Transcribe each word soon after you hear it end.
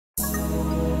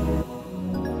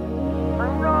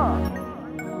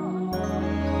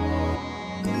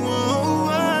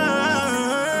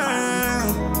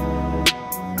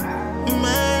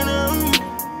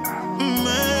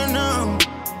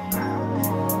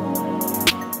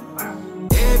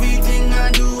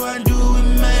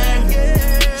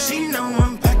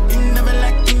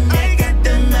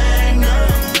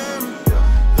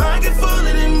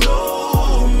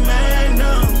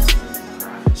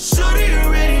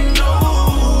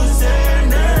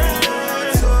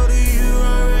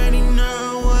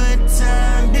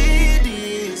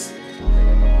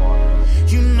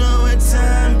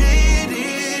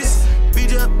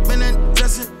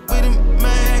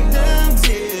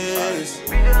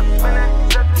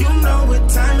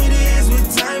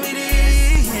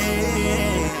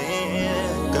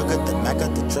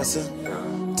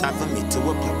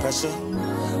pressure.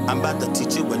 I'm about to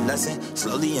teach you a lesson,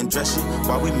 slowly undress you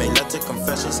while we make love to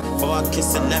confessions. Before I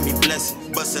kiss it, let me bless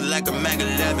it. Bustin' like a Mag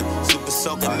 11, super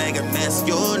soaking, mega mess.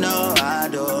 You know I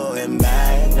do it,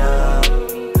 Magnum,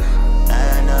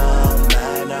 Magnum,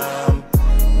 Magnum.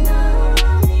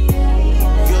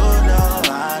 You know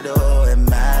I do it,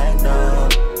 Magnum.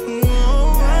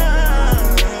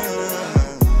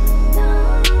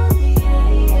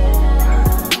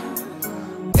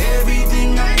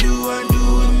 Everything I do it,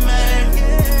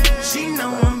 Magnum. She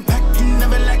know I'm packing,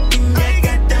 never lacking, yeah,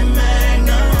 got that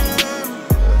Magnum.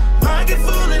 Pocket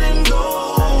full of them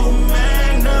gold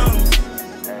Magnums.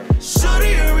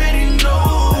 Shorty already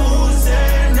knows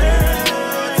that now.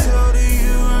 I told her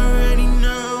you already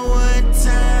know what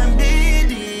time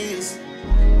it is.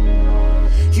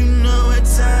 You know what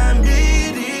time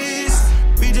it is.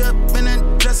 Reach up and I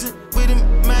dress it with them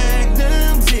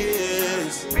Magnums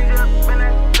is.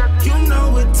 You know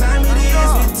what time it is,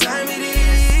 what time it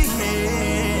is.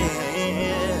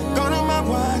 Yeah. Go to my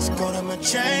watch, go to my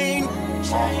chain.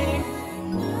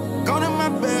 Go to my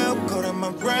belt, go to my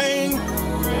ring.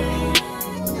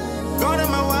 Go to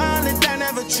my wallet, that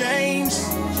never changed.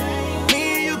 Me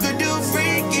and you could do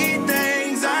freaky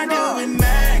things. I do it,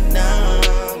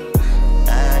 Magnum,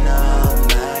 Magnum,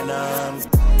 Magnum.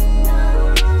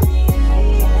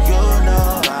 You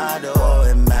know I do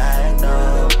it,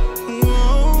 Magnum.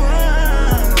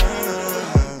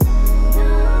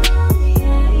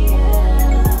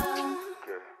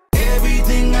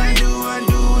 Everything I do it,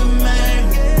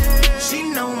 Magnum. She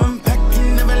know I'm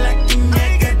packing, never lacking,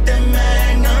 yeah, got that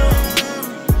Magnum.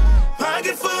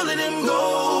 Pocket full of them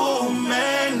gold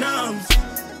Magnums.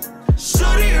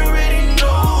 Shorty already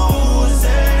knows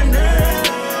that now.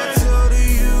 I told her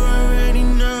you already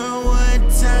know what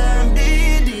time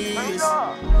it is.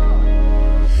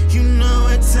 You know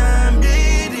what time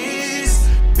it is.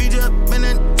 Beat up and I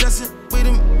dress it with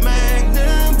them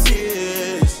Magnum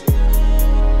tears.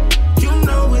 You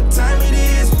know what time it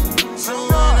is. So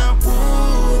when I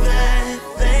pull that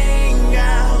thing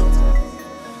out,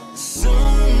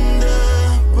 assume the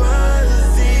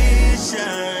position.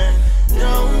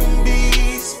 Don't be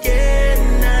scared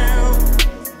now.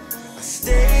 I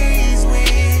stays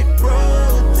with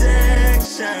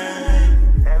protection.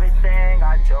 Everything I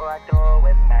do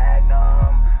with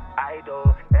Magnum. I do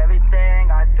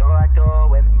everything I do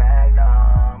with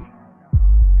Magnum.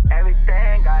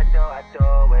 Everything I do